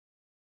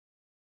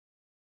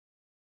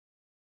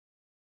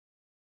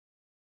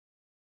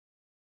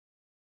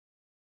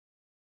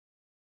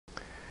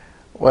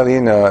Well,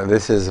 you know,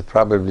 this is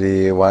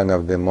probably one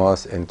of the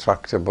most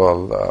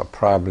intractable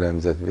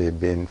problems that we've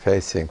been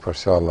facing for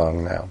so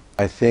long now.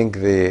 I think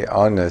the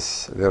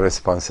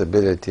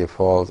responsibility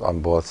falls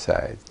on both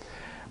sides.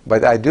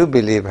 But I do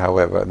believe,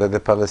 however, that the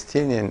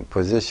Palestinian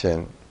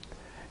position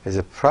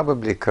is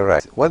probably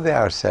correct. What they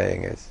are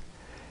saying is,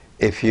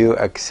 if you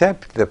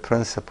accept the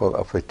principle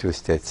of a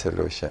two-state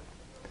solution,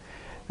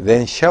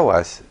 then show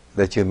us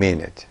that you mean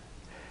it.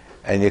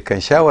 And you can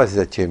show us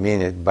that you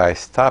mean it by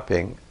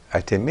stopping,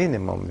 at a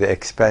minimum, the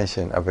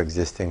expansion of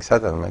existing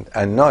settlement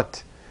and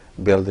not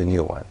build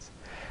new ones.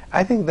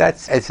 I think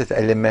it's an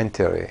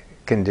elementary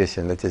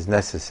condition that is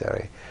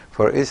necessary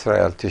for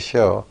Israel to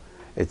show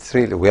its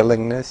real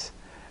willingness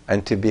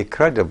and to be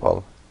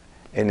credible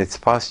in its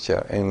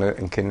posture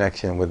in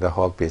connection with the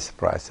whole peace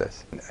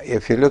process.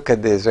 If you look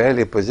at the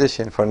Israeli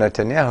position, for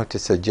Netanyahu to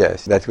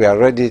suggest that we are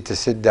ready to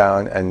sit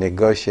down and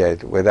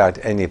negotiate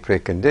without any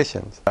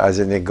preconditions, as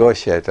a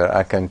negotiator,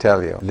 I can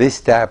tell you,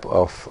 this type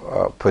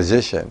of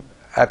position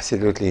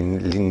absolutely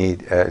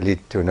lead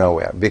to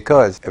nowhere.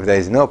 Because if there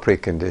is no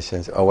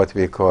preconditions, or what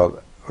we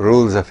call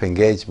rules of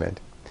engagement,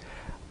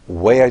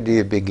 where do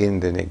you begin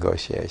the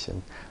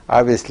negotiation?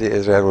 Obviously,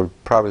 Israel will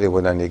probably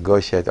want to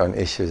negotiate on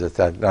issues that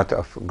are not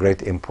of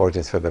great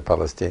importance for the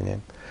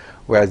Palestinian,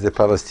 whereas the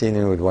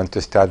Palestinian would want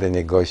to start the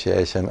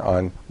negotiation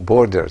on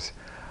borders,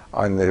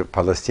 on the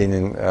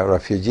Palestinian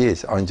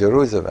refugees, on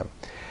Jerusalem.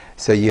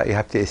 So you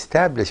have to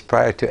establish,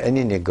 prior to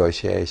any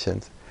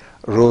negotiations,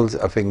 rules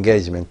of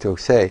engagement to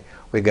say,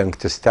 we're going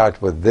to start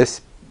with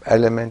this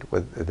element,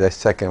 with the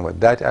second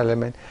with that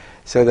element,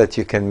 so that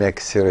you can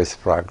make serious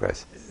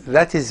progress.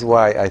 That is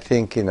why I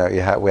think, you know,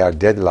 we are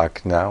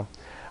deadlocked now.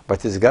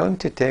 But it's going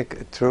to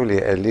take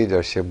truly a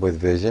leadership with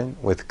vision,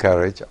 with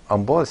courage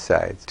on both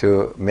sides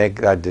to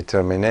make that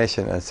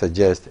determination and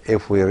suggest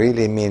if we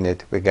really mean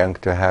it, we're going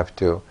to have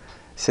to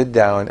sit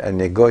down and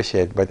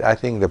negotiate. But I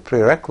think the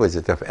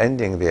prerequisite of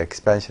ending the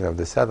expansion of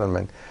the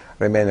settlement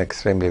remain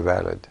extremely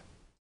valid.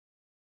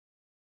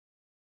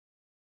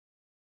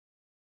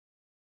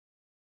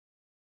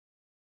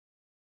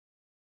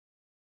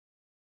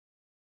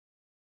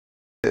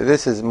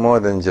 This is more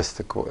than just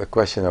a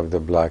question of the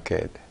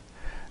blockade.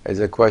 It's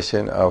a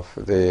question of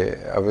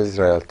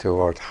Israel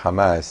toward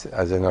Hamas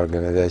as an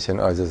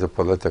organization or as a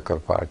political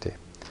party.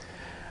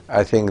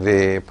 I think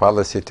the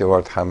policy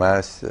toward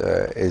Hamas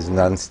is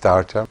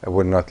non-starter. It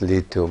would not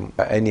lead to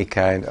any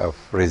kind of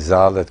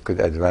result that could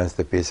advance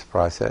the peace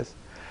process.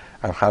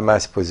 And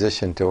Hamas'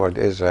 position toward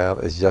Israel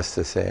is just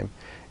the same.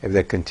 If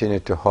they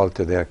continue to hold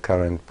to their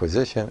current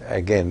position,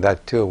 again,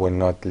 that too will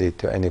not lead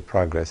to any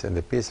progress in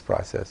the peace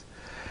process.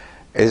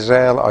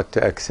 Israel ought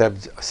to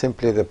accept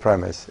simply the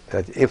premise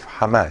that if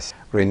Hamas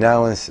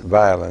renounces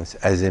violence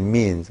as a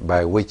means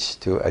by which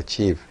to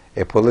achieve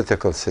a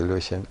political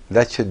solution,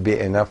 that should be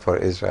enough for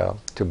Israel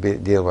to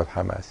deal with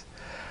Hamas.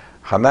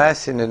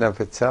 Hamas in and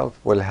of itself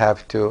will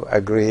have to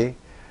agree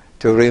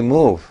to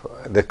remove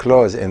the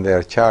clause in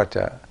their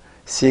charter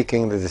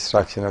seeking the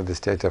destruction of the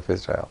State of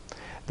Israel.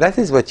 That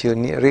is what you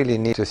really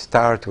need to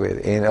start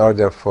with in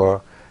order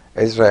for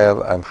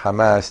Israel and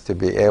Hamas to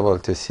be able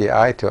to see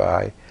eye to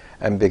eye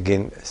and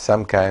begin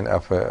some kind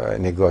of a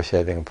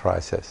negotiating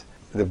process.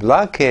 The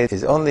blockade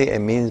is only a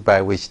means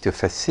by which to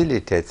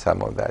facilitate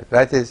some of that.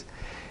 That is,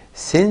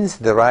 since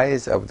the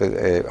rise of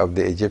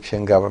the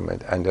Egyptian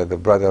government under the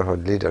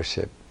Brotherhood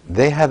leadership,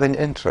 they have an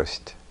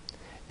interest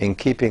in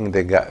keeping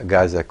the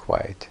Gaza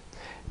quiet.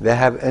 They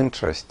have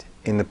interest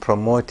in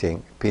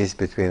promoting peace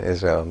between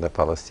Israel and the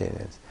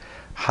Palestinians.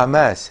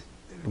 Hamas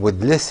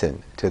would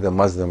listen to the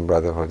Muslim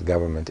Brotherhood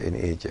government in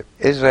Egypt.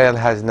 Israel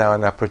has now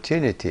an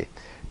opportunity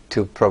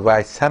to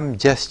provide some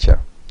gesture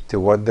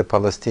toward the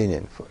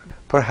Palestinian,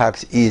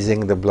 perhaps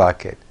easing the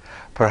blockade,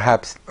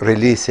 perhaps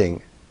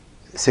releasing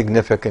a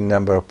significant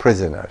number of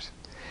prisoners.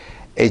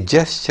 A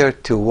gesture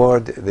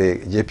toward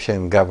the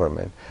Egyptian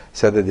government,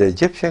 so that the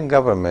Egyptian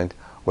government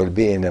will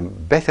be in a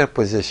better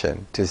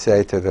position to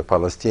say to the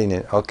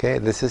Palestinian, okay,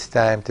 this is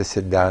time to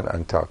sit down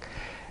and talk.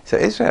 So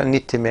Israel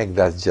needs to make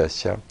that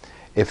gesture.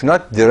 If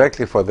not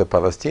directly for the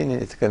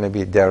Palestinian, it's going to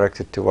be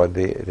directed toward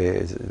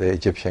the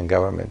Egyptian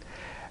government.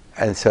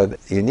 And so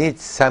you need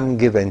some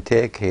give and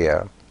take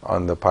here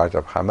on the part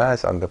of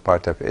Hamas, on the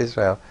part of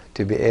Israel,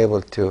 to be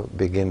able to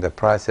begin the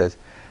process.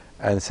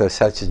 And so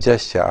such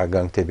gestures are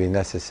going to be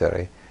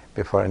necessary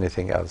before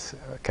anything else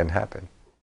can happen.